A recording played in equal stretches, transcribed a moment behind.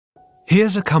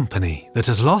Here's a company that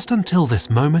has lost until this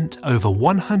moment over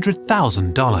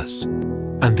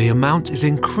 $100,000, and the amount is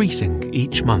increasing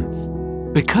each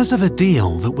month because of a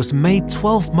deal that was made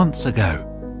 12 months ago,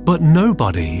 but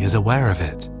nobody is aware of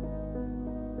it.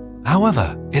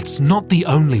 However, it's not the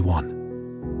only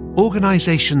one.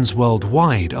 Organizations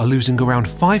worldwide are losing around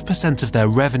 5% of their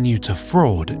revenue to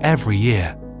fraud every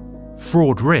year.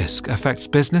 Fraud risk affects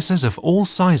businesses of all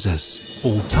sizes,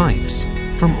 all types,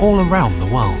 from all around the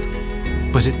world.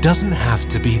 But it doesn't have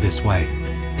to be this way.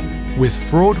 With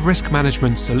fraud risk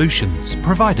management solutions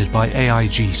provided by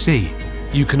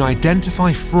AIGC, you can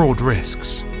identify fraud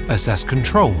risks, assess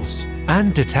controls,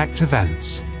 and detect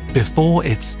events before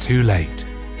it's too late.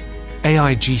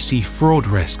 AIGC fraud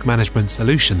risk management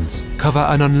solutions cover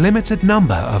an unlimited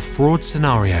number of fraud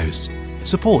scenarios,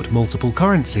 support multiple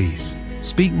currencies,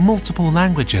 speak multiple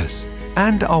languages,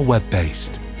 and are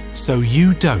web-based, so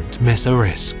you don't miss a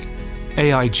risk.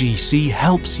 AIGC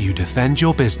helps you defend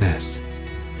your business.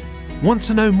 Want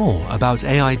to know more about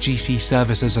AIGC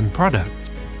services and products?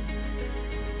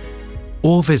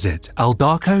 Or visit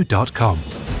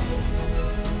aldarco.com.